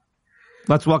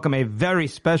Let's welcome a very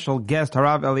special guest,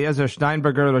 RAV ELIEZER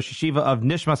STEINBERGER, Rosh Yeshiva of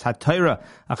Nishmas HaTorah,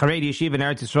 a Charedi yeshiva in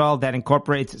Eretz Yisrael that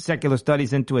incorporates secular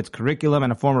studies into its curriculum,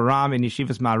 and a former Ram in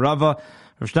Yeshivas Ma'arava.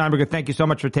 Rav Steinberger, thank you so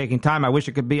much for taking time. I wish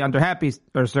it could be under happy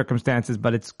circumstances,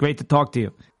 but it's great to talk to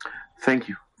you. Thank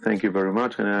you. Thank you very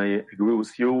much. And I agree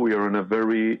with you. We are in a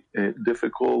very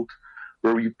difficult,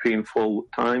 very painful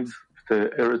times.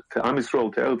 To Am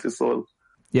Yisrael, to Eretz Yisrael.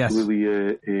 Yes.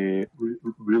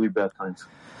 Really bad times.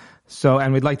 So,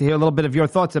 and we'd like to hear a little bit of your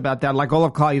thoughts about that. Like all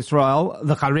of Klal Yisrael,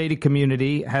 the Charedi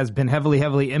community has been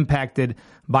heavily impacted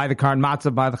by the current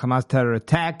matzah, by the Hamas terror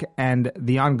attack and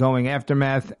the ongoing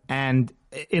aftermath, and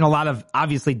in a lot of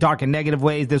obviously dark and negative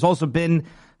ways. There's also been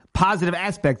positive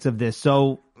aspects of this.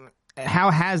 So how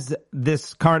has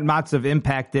this current matzah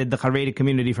impacted the Charedi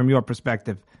community from your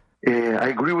perspective? I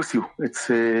agree with you. It's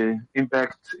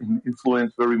impact and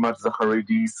influence very much the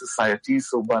Haredi society.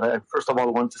 But first of all,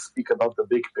 I want to speak about the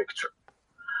big picture.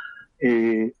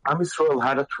 Am Yisrael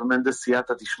had a tremendous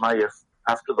siyata dishmaya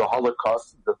after the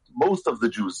Holocaust that most of the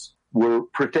Jews were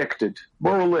protected,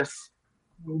 more or less.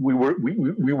 We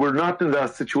were not in the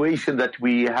situation that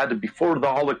we had before the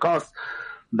Holocaust,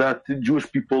 that the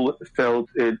Jewish people felt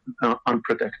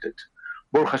unprotected.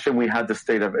 Baruch Hashem, we had the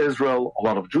state of Israel. A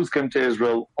lot of Jews came to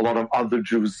Israel. A lot of other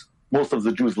Jews, most of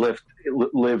the Jews lived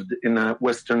in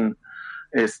Western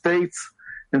states.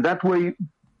 In that way,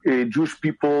 Jewish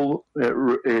people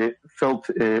felt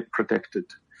protected.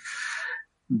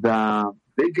 The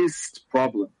biggest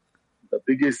problem, the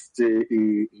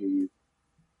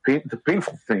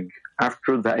painful thing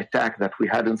after the attack that we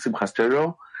had in Simchas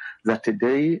Torah, that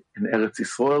today in Eretz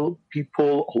Yisrael,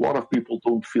 a lot of people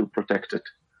don't feel protected.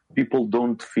 People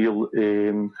don't feel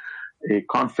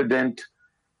confident.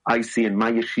 I see in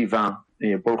my yeshiva,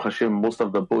 Baruch Hashem, most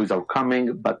of the boys are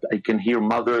coming, but I can hear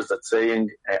mothers that saying,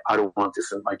 I don't want to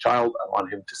send my child. I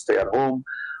want him to stay at home.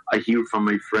 I hear from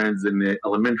my friends in the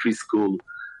elementary school,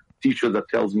 teacher that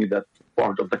tells me that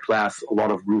part of the class, a lot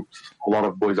of groups, a lot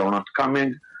of boys are not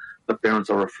coming. The parents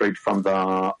are afraid from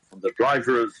the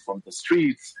drivers, from the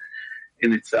streets.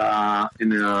 And it's a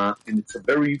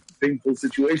very painful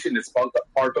situation. It's part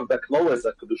of the klal,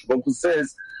 that Kadosh Baruch Hu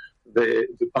says, the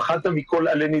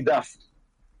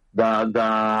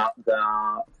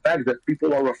fact that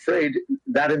people are afraid,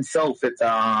 that itself it's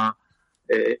a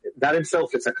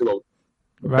klal.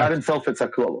 Right. That itself it's a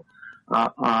klal.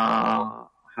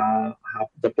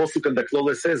 The posuk in the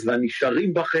klal says,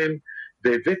 "V'nisharim bachem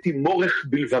ve'eveti morech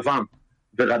bilvavam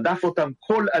ve'radaf otam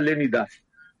kol ale nidaf."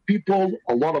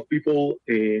 A lot of people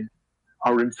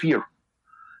are in fear,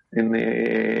 and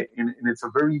it's a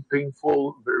very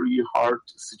painful, very hard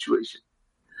situation.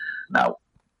 Now,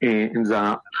 in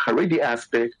the Haredi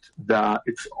aspect,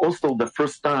 it's also the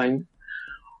first time.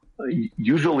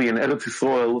 Usually in Eretz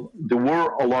Yisrael, there were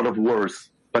a lot of wars,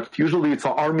 but usually it's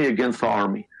an army against the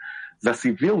army. The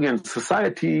civilian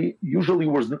society usually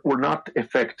were not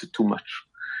affected too much.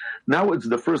 Now it's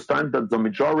the first time that the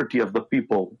majority of the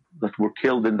people that were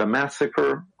killed in the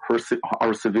massacre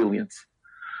are civilians,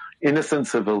 innocent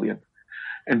civilian.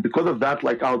 And because of that,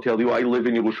 like I'll tell you, I live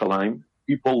in Yerushalayim.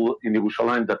 People in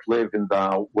Yerushalayim that live in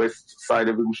the west side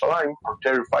of Yerushalayim are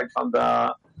terrified from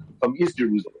East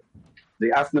Jerusalem.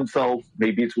 They ask themselves,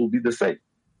 maybe it will be the same.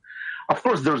 Of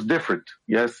course, there's different.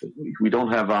 Yes, we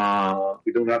don't have a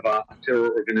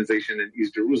terror organization in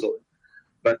East Jerusalem,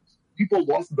 but people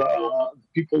lost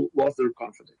their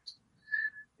confidence.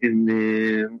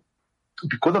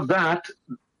 Because of that,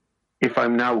 if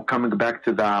I'm now coming back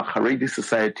to the Haredi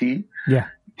society,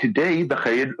 today the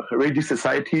Haredi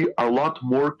society are a lot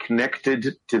more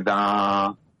connected to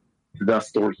the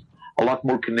story, a lot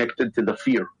more connected to the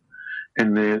fear.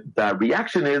 And the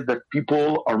reaction is that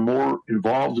people are more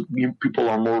involved, people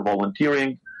are more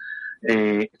volunteering.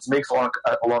 It makes a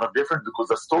lot of difference because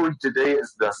the story today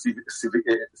is the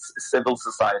civil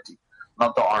society,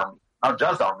 not the army, not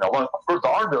just the army. Of course, the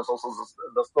army is also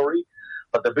the story,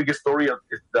 but the biggest story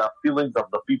is the feelings of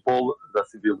the people, the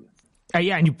civilians.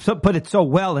 Yeah, and you put it so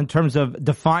well in terms of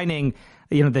defining,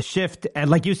 the shift, and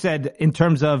like you said, in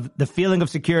terms of the feeling of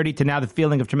security to now the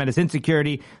feeling of tremendous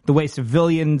insecurity, the way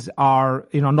civilians are,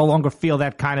 no longer feel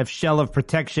that kind of shell of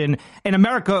protection. In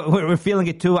America, we're feeling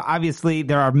it too. Obviously,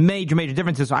 there are major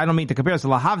differences, so I don't mean to compare us to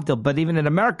Lahavdil, but even in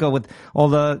America with all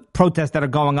the protests that are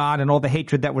going on and all the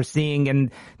hatred that we're seeing,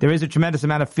 and there is a tremendous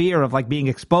amount of fear of being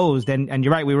exposed, and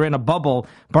you're right, we were in a bubble,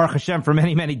 Baruch Hashem, for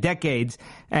many decades,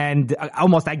 and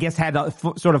almost, I guess, had a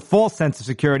sort of false sense of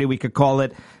security, we could call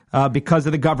it, because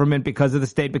of the government, because of the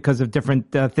state, because of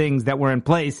different things that were in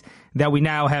place that we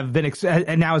now have been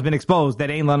has been exposed, that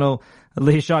Ein Lanu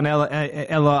Lihishon Ela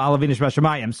Alavinish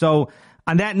Bashamayim. So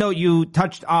On that note, you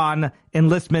touched on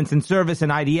enlistments and service in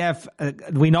IDF.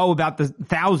 We know about the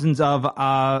thousands of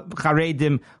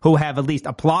Charedim who have at least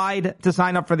applied to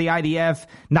sign up for the IDF,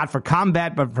 not for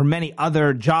combat, but for many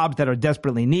other jobs that are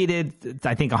desperately needed.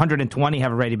 I think 120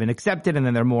 have already been accepted, and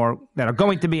then there are more that are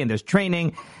going to be, and there's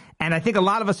training. And I think a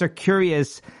lot of us are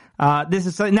curious. This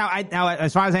is now,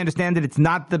 as far as I understand it, it's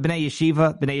not the Bnei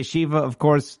Yeshiva. Bnei Yeshiva, of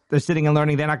course, they're sitting and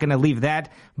learning. They're not going to leave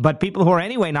that. But people who are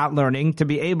anyway not learning, to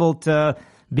be able to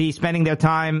be spending their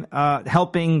time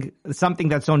helping something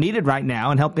that's so needed right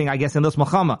now and helping, I guess, in this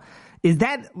Milchama. Is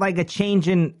that like a change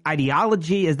in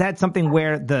ideology? Is that something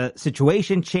where the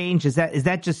situation changed? Is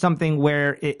that just something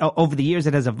where over the years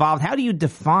it has evolved? How do you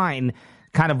define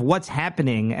kind of what's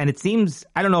happening? And it seems,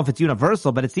 I don't know if it's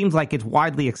universal, but it seems like it's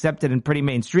widely accepted and pretty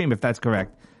mainstream, if that's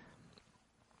correct.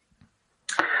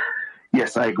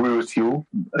 Yes, I agree with you.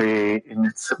 And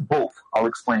it's both. I'll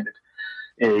explain it.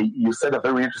 You said a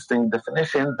very interesting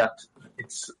definition that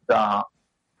it's the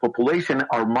population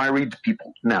are married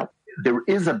people. Now, there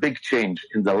is a big change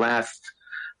in the last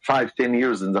 5-10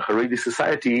 years in the Haredi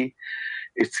society.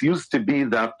 It used to be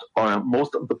that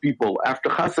most of the people after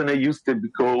Chasana used to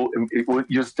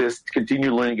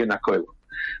continue learning in Akoila.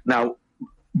 Now,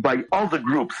 by all the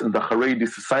groups in the Haredi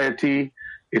society,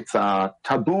 it's a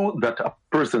taboo that a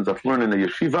person that's learning in a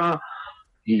yeshiva,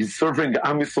 he's serving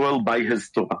Am Yisrael by his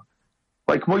Torah.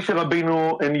 Like Moshe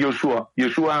Rabbeinu and Yeshua.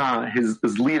 Yeshua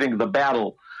is leading the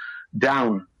battle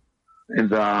down in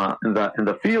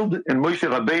the field, and Moshe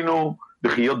Rabbeinu,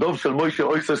 B'chiyodov shel Moshe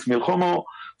oises milchomo.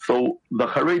 So the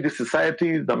Haredi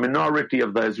society, the minority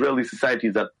of the Israeli society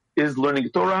that is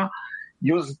learning Torah,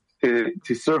 used to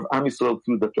serve Am Yisrael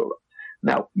through the Torah.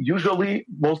 Now, usually,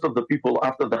 most of the people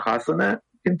after the Chasana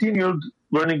continued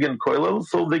learning in Koilel,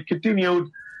 so they continued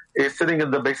sitting in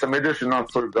the Beis HaMikdash and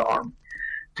not serve the army.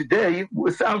 Today,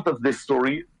 without of this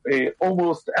story,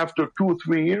 almost after 2 or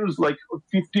 3 years, like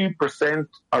 50%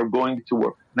 are going to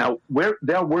work. Now, where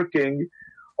they're working,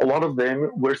 a lot of them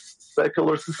were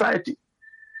secular society.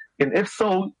 And if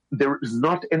so, there is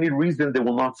not any reason they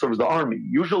will not serve the army.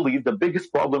 Usually, the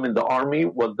biggest problem in the army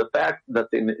was the fact that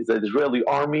in the Israeli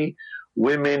army,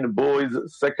 women, boys,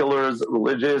 seculars,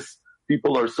 religious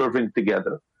people are serving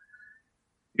together.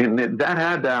 And that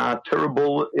had a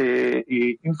terrible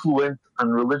influence on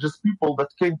religious people that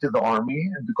came to the army.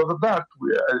 And because of that,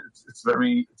 it's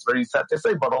very sad to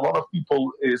say, but a lot of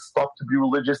people stopped to be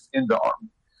religious in the army.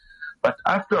 But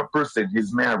after a person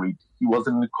is married, he was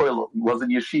in Koilel, he was in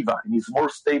yeshiva, and he's more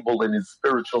stable in his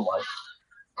spiritual life,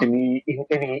 and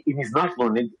he's not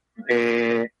learning,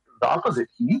 the opposite,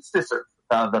 he needs to serve.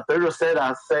 The Torah says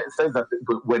that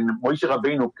when Moshe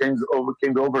Rabbeinu came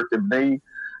over to Bnei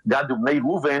Gad and Bnei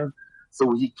Reuven,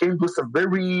 so he came with a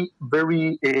very,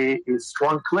 very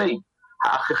strong claim.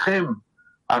 Ha'achichem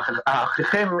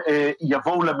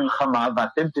yavou lamilchama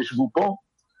v'atem teshvu po.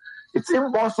 It's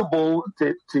impossible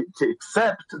to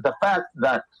accept the fact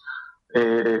that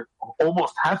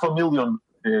almost 500,000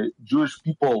 Jewish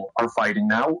people are fighting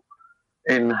now,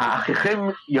 and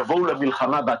ha'achichem yavou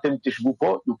lamilchama v'atem teshvu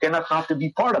po. You cannot have to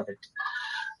be part of it.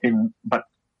 But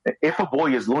if a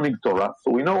boy is learning Torah, so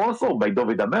we know also by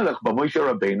David HaMelech, by Moshe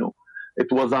Rabbeinu,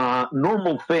 it was a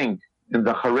normal thing in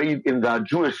the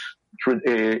Jewish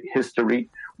history.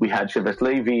 We had Shevet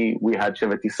Levi, we had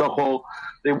Shevet Yisachar.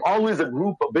 There was always a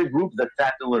big group that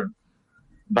sat to learn.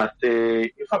 But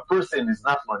if a person is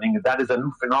not learning, that is a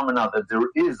new phenomenon, that there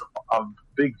is a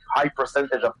big, high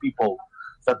percentage of people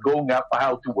that going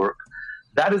out to work.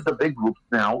 That is the big group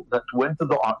now that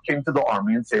came to the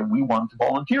army and said, we want to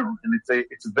volunteer. And it's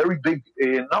a very big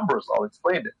numbers. I'll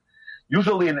explain it.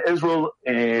 Usually in Israel,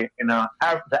 the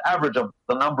average of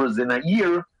the numbers in a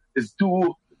year is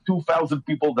 2,000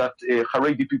 people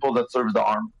Haredi people that serve the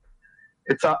army.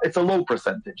 It's a low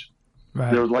percentage.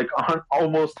 Right. There's like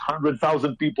almost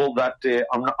 100,000 people that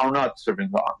are not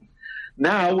serving the army.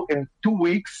 Now, in 2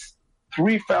 weeks,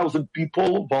 3,000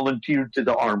 people volunteered to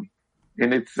the army.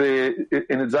 And the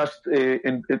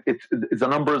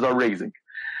numbers are raising,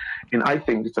 and I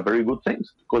think it's a very good thing,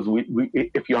 because we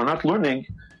if you are not learning,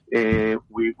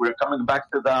 we're coming back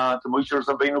to Moshe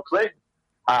Rabbeinu claim.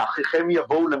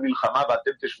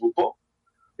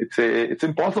 It's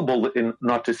impossible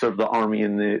not to serve the army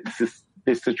in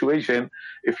this situation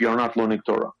if you are not learning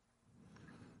Torah.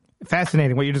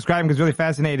 Fascinating. What you're describing is really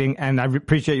fascinating, and I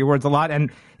appreciate your words a lot.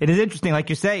 And it is interesting, like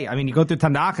you say, I mean, you go through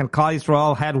Tanakh, and Klal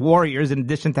Yisrael had warriors in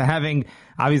addition to having,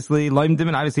 obviously, Loimdim,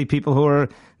 and obviously people who are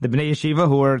the Bnei Yeshiva,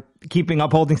 who are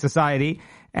upholding society.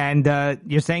 And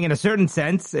you're saying in a certain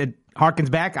sense, it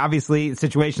harkens back. Obviously,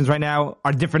 situations right now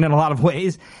are different in a lot of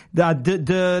ways. The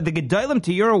Gedolim,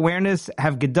 to your awareness,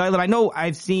 have Gedolim. I know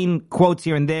I've seen quotes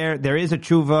here and there. There is a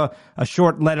tshuva, a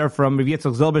short letter from Rav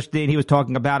Yitzchak Zilberstein. He was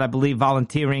talking about, I believe,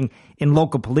 volunteering in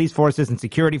local police forces and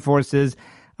security forces.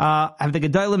 Have the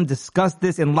Gedolim discussed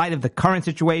this in light of the current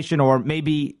situation, or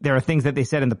maybe there are things that they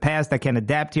said in the past that can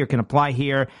adapt here, can apply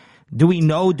here? Do we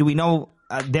know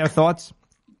their thoughts?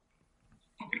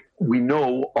 We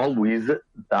know always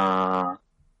the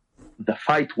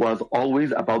fight was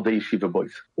always about the yeshiva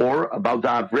boys or about the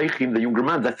avrechim, the younger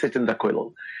man that sit in the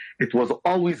kollel. It was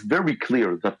always very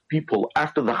clear that people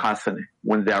after the chasana,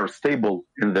 when they are stable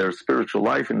in their spiritual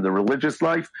life, in their religious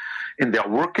life, and they are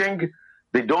working,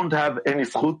 they don't have any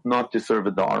zchut not to serve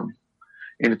in the army.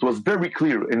 And it was very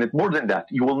clear. And more than that,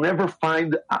 you will never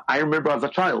find, I remember as a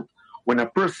child, when a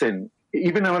person,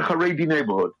 even in a Charedim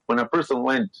neighborhood, when a person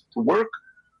went to work,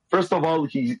 first of all,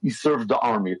 he served the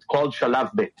army. It's called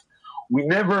Shalav Bet. We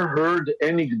never heard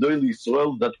any Gdolei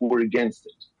Yisrael that were against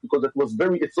it, because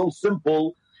it's so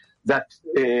simple that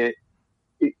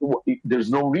there's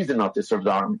no reason not to serve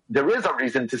the army. There is a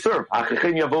reason to serve.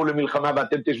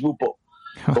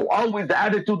 So always the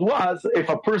attitude was, if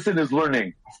a person is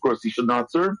learning, of course he should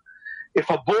not serve. If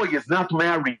a boy is not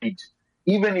married,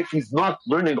 even if he's not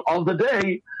learning all the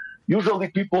day, usually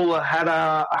people had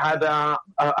a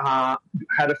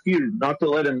fear not to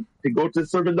let him to go to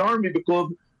serve in the army,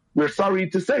 because we're sorry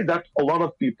to say that a lot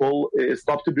of people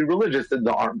stop to be religious in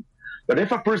the army. But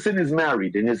if a person is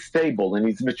married and is stable and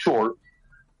is mature,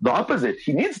 the opposite,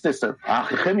 he needs to serve.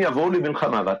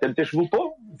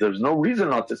 There's no reason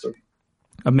not to serve.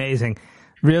 Amazing.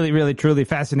 Really, really, truly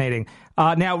fascinating.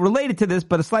 Now, related to this,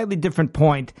 but a slightly different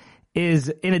point, is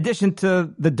in addition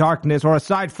to the darkness, or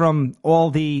aside from all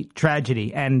the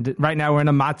tragedy, and right now we're in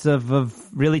a matzav of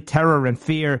really terror and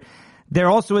fear, there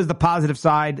also is the positive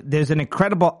side. There's an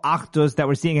incredible achdus that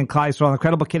we're seeing in Klal Yisrael,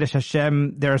 incredible Kiddush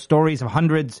Hashem. There are stories of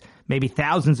hundreds, maybe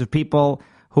thousands of people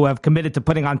who have committed to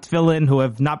putting on tefillin, who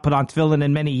have not put on tefillin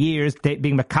in many years,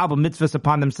 being makabel mitzvahs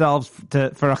upon themselves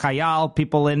for a chayal,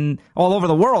 people in all over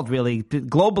the world, really,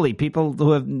 globally, people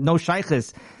who have no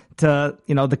shaykhis to,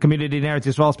 the community in Eretz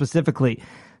Yisrael specifically.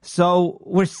 So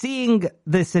we're seeing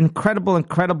this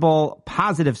incredible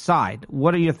positive side.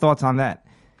 What are your thoughts on that?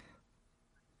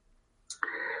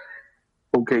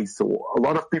 Okay, so a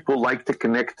lot of people like to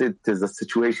connect it to the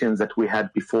situations that we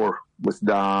had before with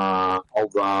the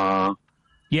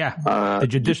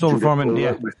judicial reform and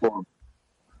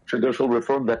judicial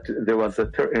reform, that there was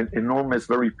an enormous,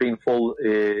 very painful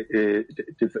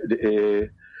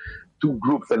two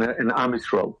groups in Am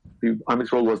Yisrael. Am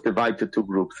Yisrael was divided to two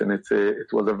groups, and it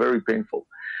was a very painful.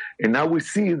 And now we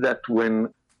see that when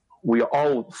we are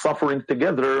all suffering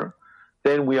together,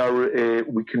 then we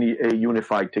can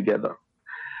unify together.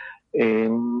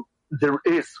 And there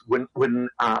is, when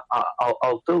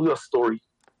I'll tell you a story.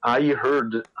 I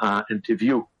heard an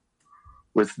interview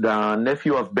with the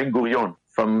nephew of Ben Gurion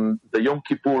from the Yom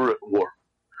Kippur War.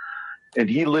 And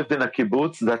he lived in a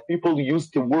kibbutz that people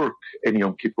used to work in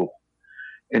Yom Kippur.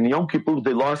 In Yom Kippur,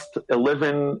 they lost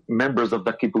 11 members of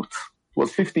the kibbutz. It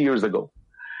was 50 years ago.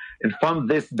 And from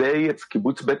this day, it's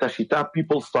kibbutz Bet Hashita,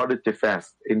 people started to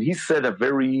fast. And he said a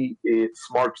very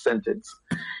smart sentence.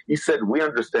 He said, we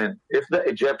understand, if the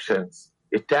Egyptians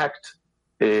attacked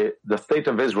the state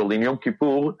of Israel in Yom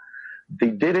Kippur, they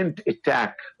didn't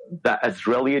attack the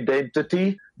Israeli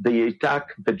identity, they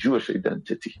attacked the Jewish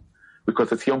identity,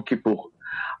 because it's Yom Kippur.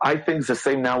 I think it's the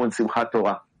same now in Simchat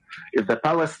Torah. If the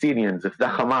Palestinians, if the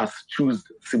Hamas choose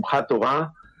Simchat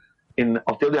Torah,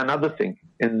 I'll tell you another thing,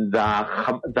 and the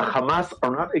Hamas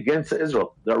are not against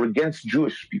Israel, they're against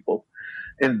Jewish people.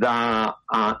 And all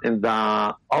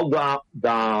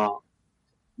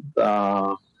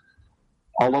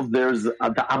of theirs,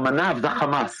 the Amanah of the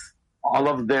Hamas, all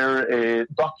of their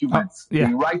documents, they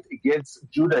write against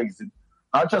Judaism,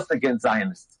 not just against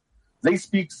Zionists. They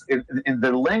speak in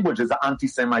their language is an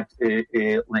anti-Semite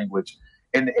language.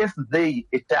 And if they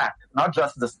attack not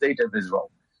just the state of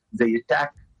Israel, they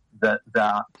attack the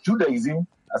Judaism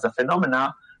as a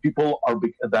phenomena, people are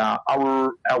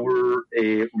our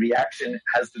reaction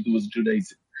has to do with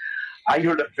Judaism. I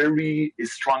heard a very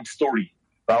strong story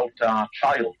about a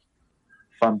child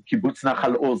from Kibbutz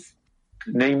Nachal Oz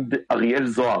named Ariel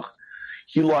Zohar.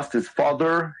 He lost his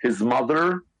father, his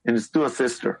mother, and his two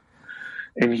sisters.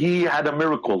 And he had a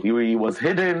miracle. He was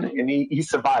hidden, and he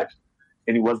survived.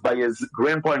 And he was by his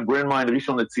grandpa and grandma in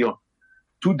Rishon LeZion.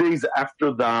 2 days after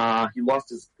he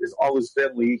lost all his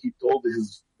family, he told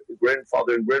his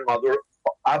grandfather and grandmother,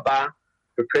 Abba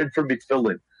prepared for me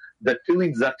tefillin. The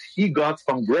tefillin that he got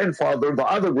from grandfather, the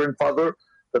other grandfather,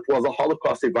 that was a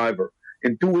Holocaust survivor.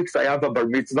 In 2 weeks, I have a bar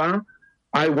mitzvah.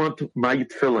 I want my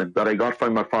tefillin that I got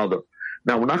from my father.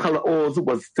 Now, Nachal Oz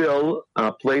was still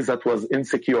a place that was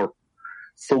insecure.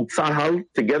 So Tzahal,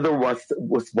 together with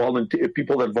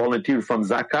people that volunteered from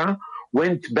Zaka,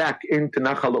 went back into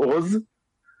Nachal Oz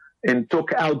and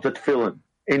took out the tefillin.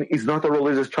 And he's not a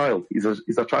religious child. He's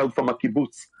a child from a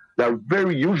kibbutz. They're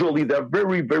very,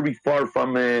 very far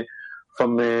from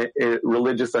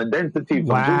religious identity,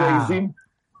 from Judaism.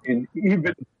 And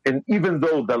even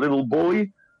though the little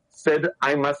boy said,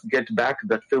 I must get back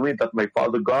that tefillin that my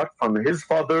father got from his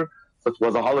father, that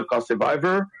was a Holocaust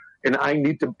survivor, and I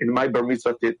need to, in my bar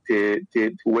mitzvah,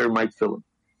 to wear my tefillin.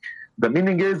 The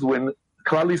meaning is, when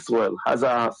Klal Yisrael has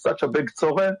such a big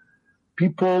tzoreh,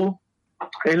 people,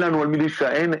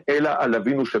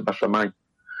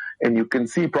 and you can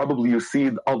see, probably you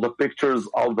see all the pictures,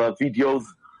 all the videos,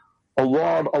 a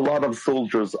lot of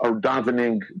soldiers are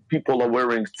davening, people are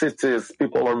wearing tzitzis,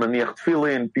 people are maniach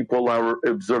tefillin, people are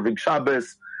observing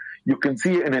Shabbos. You can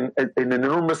see an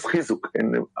enormous chizuk,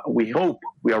 and we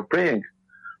are praying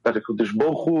that the Kodesh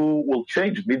Baruch Hu will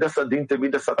change midas adin to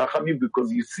midas harachamim,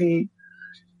 because you see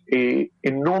an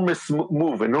enormous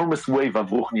wave of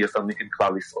ruchnius in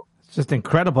Klal Yisrael. It's just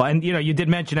incredible. And, you did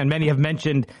mention, and many have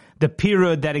mentioned, the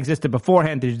period that existed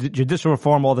beforehand, the judicial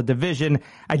reform, all the division.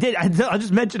 I'll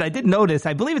just mention, I did notice,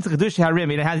 I believe it's a Chedush Harim.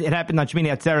 It happened on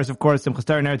Shmini Atzeres, of course, in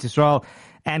Chastar in Eretz Yisrael.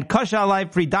 And Kasha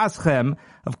Alai Fridaschem,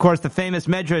 of course, the famous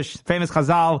Medrash, famous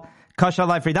Chazal, Kasha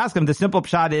Alai Fridaschem. The simple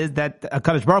pshat is that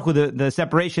HaKadosh Baruch Hu, the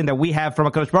separation that we have from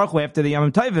HaKadosh Baruch Hu after the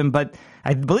Yom Tovim, but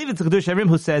I believe it's the Chedush Harim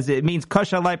who says it means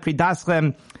Kasha Alai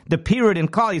Fridaschem, the period in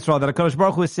Klal Yisrael, that HaKadosh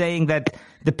Baruch Hu is saying that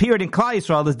the period in Klal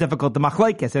Yisrael is difficult, the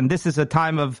machlekes, and this is a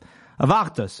time of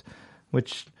Achdus,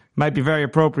 which might be very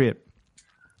appropriate.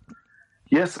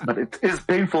 Yes, but it is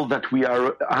painful that we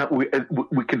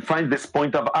can find this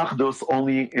point of Achdus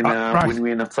only right. When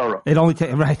we're in a tzara. It only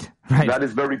right. That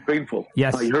is very painful.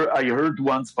 Yes, I heard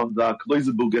once from the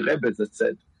Kloisenberger Rebbe that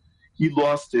said he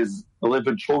lost his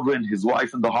 11 children, his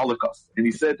wife in the Holocaust, and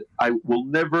he said, I will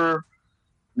never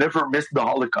miss the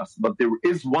Holocaust, but there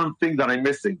is one thing that I'm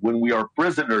missing. When we are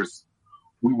prisoners,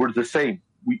 we were the same.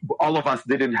 All of us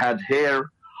didn't have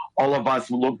hair. All of us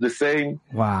looked the same.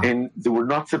 Wow. And there were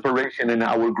not separation in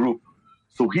our group.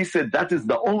 So he said, that is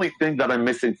the only thing that I'm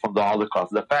missing from the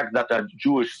Holocaust. The fact that a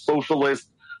Jewish socialist,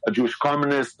 a Jewish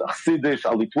communist, a Chassidish,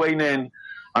 a Lithuanian,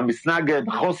 a Misnaged,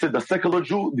 a Chosed, a secular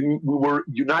Jew, we were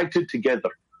united together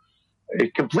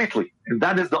completely. And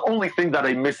that is the only thing that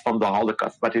I miss from the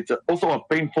Holocaust. But it's also a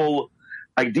painful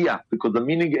idea, because the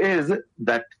meaning is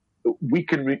that we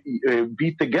can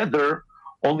be together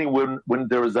only when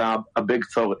there's a big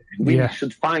tzorah. We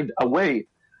should find a way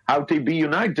how to be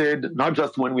united, not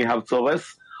just when we have tzores,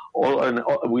 or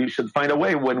we should find a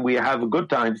way when we have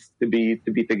good times to be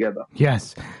together.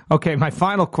 Yes. Okay, my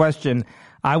final question.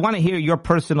 I want to hear your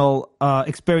personal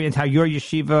experience, how your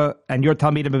yeshiva and your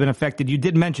talmidim have been affected. You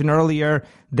did mention earlier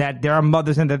that there are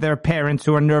mothers and that there are parents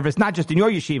who are nervous, not just in your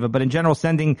yeshiva, but in general,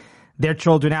 sending their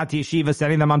children out to yeshiva,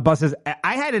 sending them on buses.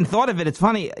 I hadn't thought of it. It's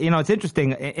funny. It's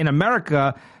interesting. In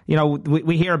America,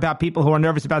 we hear about people who are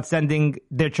nervous about sending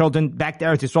their children back to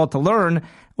Eretz Yisrael to learn,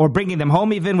 or bringing them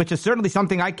home even, which is certainly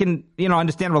something I can,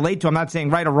 understand, relate to. I'm not saying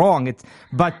right or wrong.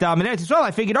 But in Eretz Yisrael,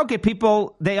 I figured, okay,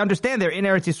 people, they understand they're in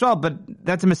Eretz Yisrael, but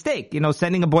that's a mistake.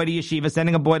 Sending a boy to yeshiva,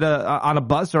 sending a boy to on a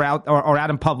bus or out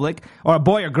in public, or a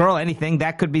boy or girl, anything,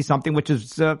 that could be something which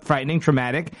is frightening,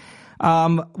 traumatic.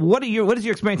 What is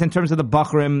your experience in terms of the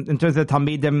Bachrim, in terms of the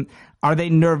Talmidim? Are they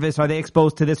nervous? Are they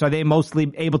exposed to this? Are they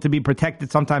mostly able to be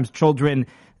protected? Sometimes children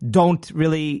don't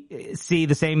really see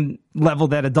the same level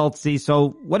that adults see.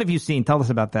 So what have you seen? Tell us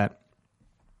about that.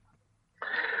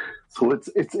 So it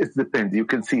depends. You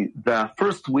can see the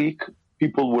first week,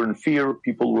 people were in fear,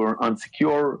 people were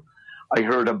insecure. I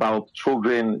heard about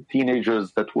children,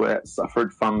 teenagers that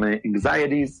suffered from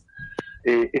anxieties.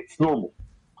 It's normal.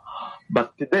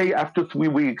 But today, after 3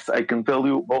 weeks, I can tell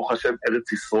you, Baruch Hashem,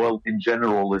 Eretz Yisrael in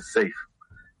general is safe.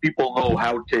 People know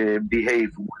how to behave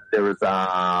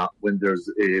when there's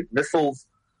missiles.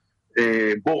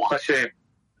 Baruch Hashem,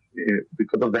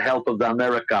 because of the health of the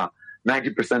America,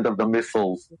 90% of the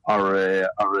missiles are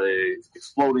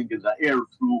exploding in the air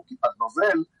through Kipat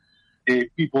Nozel.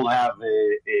 People have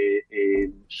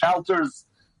shelters,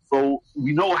 so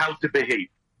we know how to behave.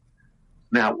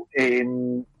 Now,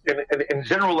 in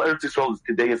general, Eretz Yisrael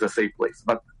today is a safe place.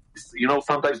 But,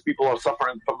 sometimes people are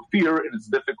suffering from fear, and it's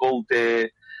difficult to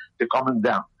calm them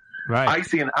down. Right. I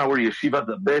see in our yeshiva,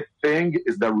 the best thing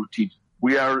is the routine.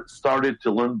 We are started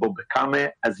to learn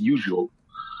Bobekame as usual.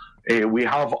 We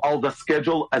have all the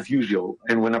schedule as usual.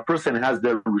 And when a person has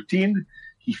their routine,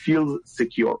 he feels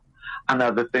secure.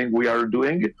 Another thing we are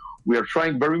doing, we are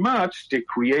trying very much to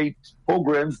create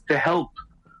programs to help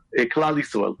Klal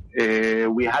Yisrael.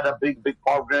 We had a big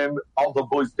program, all the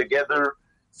boys together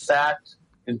sat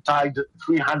and tied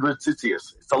 300 tzitzis.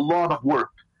 It's a lot of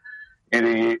work.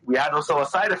 And we had also a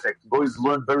side effect. Boys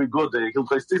learned very good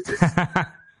Hilchos tzitzis.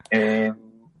 And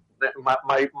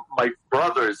my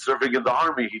brother is serving in the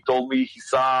army. He told me he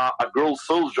saw a girl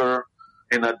soldier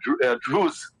and a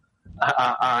Druze,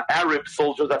 Arab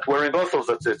soldier that's wearing also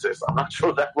tzitzis. I'm not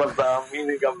sure that was the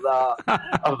meaning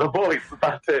of the boys,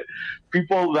 but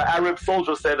the Arab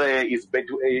soldier said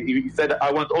he said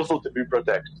I want also to be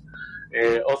protected.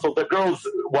 Also, the girls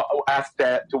asked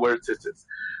to wear tzitzis.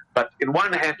 But in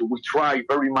one hand, we try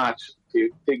very much to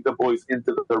take the boys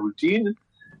into the routine.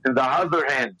 In the other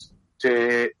hand,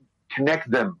 to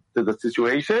connect them to the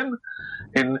situation.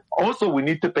 And also, we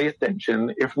need to pay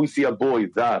attention if we see a boy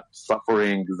that's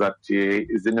suffering, that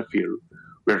is in a fear.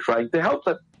 We're trying to help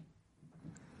them.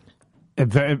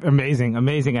 Very amazing.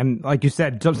 And like you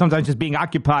said, sometimes just being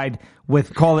occupied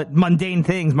with, call it mundane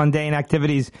things, mundane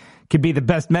activities, could be the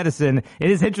best medicine. It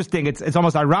is interesting. It's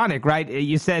almost ironic, right?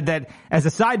 You said that as a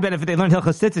side benefit, they learned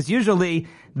Hilchos Tzitzis. Usually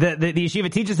the yeshiva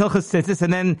teaches Hilchos Tzitzis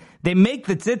and then they make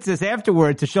the tzitzis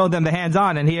afterward to show them the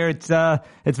hands-on. And here it's been a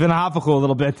hafachu a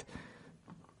little bit.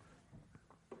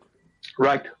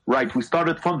 Right. We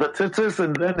started from the tzitzis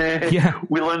and then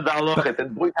we learned the halachot.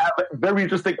 And we have a very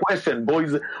interesting question.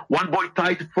 One boy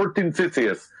tied 14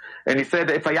 tzitzis. And he said,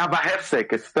 if I have a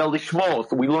hefsek, it's spelled Ishmo.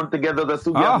 So we learned together the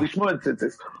sugya of Ishmo and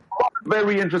tzitzis.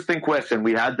 Very interesting question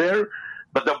we had there.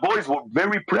 But the boys were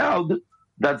very proud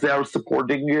that they are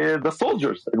supporting the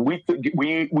soldiers. And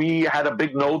we had a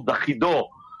big note, the Chido,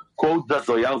 quote the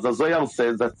Zoyar. The Zoyar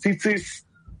says that tzitzis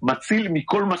matzil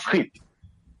mikol mashchit.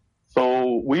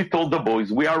 So we told the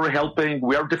boys, we are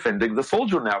defending the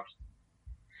soldier now.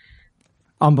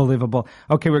 Unbelievable.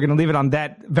 Okay, we're going to leave it on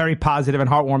that very positive and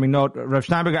heartwarming note. Rav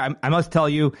Steinberger, I must tell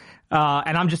you,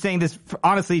 and I'm just saying this,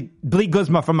 honestly, bli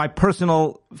guzma, from my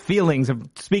personal feelings of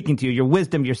speaking to you, your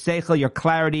wisdom, your seichel, your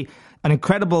clarity, an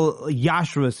incredible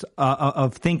yashrus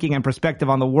of thinking and perspective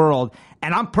on the world.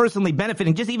 And I'm personally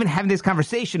benefiting. Just even having this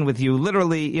conversation with you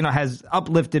literally, has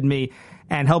uplifted me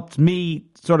and helped me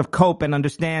sort of cope and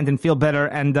understand and feel better.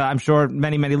 And I'm sure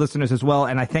many, many listeners as well.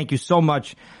 And I thank you so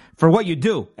much for what you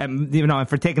do, and and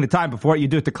for taking the time before what you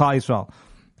do to Klal Yisrael.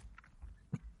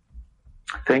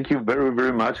 Thank you very,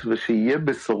 very much. ושיהיה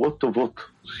בשורות טובות.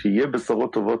 שיהיה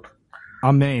בשורות טובות.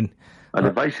 Amen.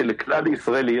 הלוואי שלכלל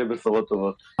ישראל יהיה בשורות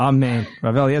טובות. Amen.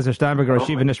 Rav Eliezer Steinberger,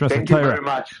 Yeshiva Nishmas Torah. Thank you very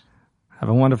much. Have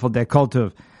a wonderful day. Kol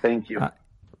Tov. Thank you.